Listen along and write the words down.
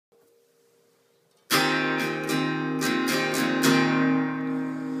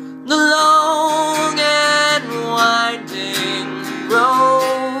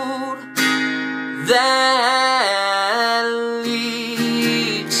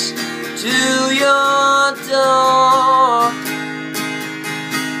to your door.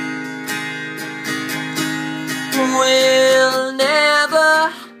 Will never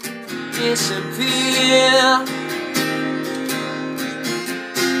disappear.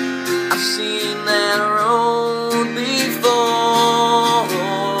 I've seen that road before.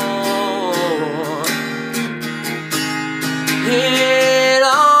 It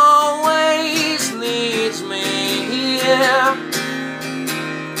always leads me here,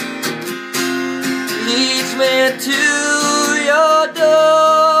 leads me to your door.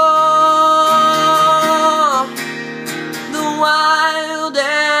 The wild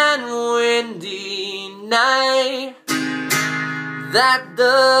and windy night that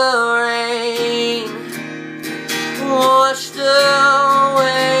the rain washed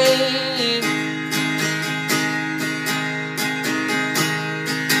away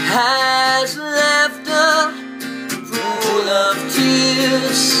has left a pool of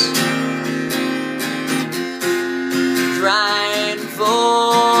tears, drying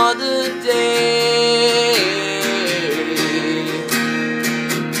for the day.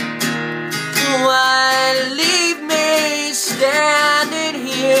 Why leave me standing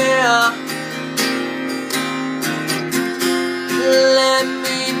here? Let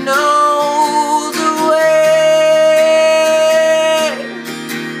me know the way.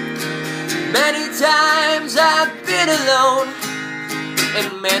 Many times I've been alone, and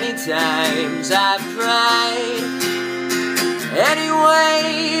many times I've tried. Anyway,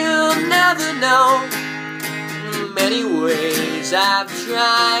 you'll never know. Many ways I've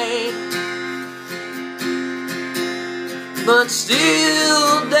tried, but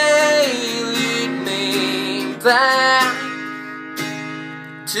still they lead me back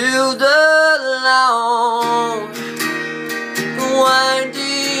to the long,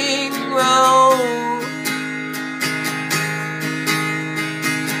 winding road.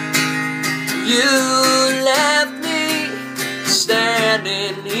 You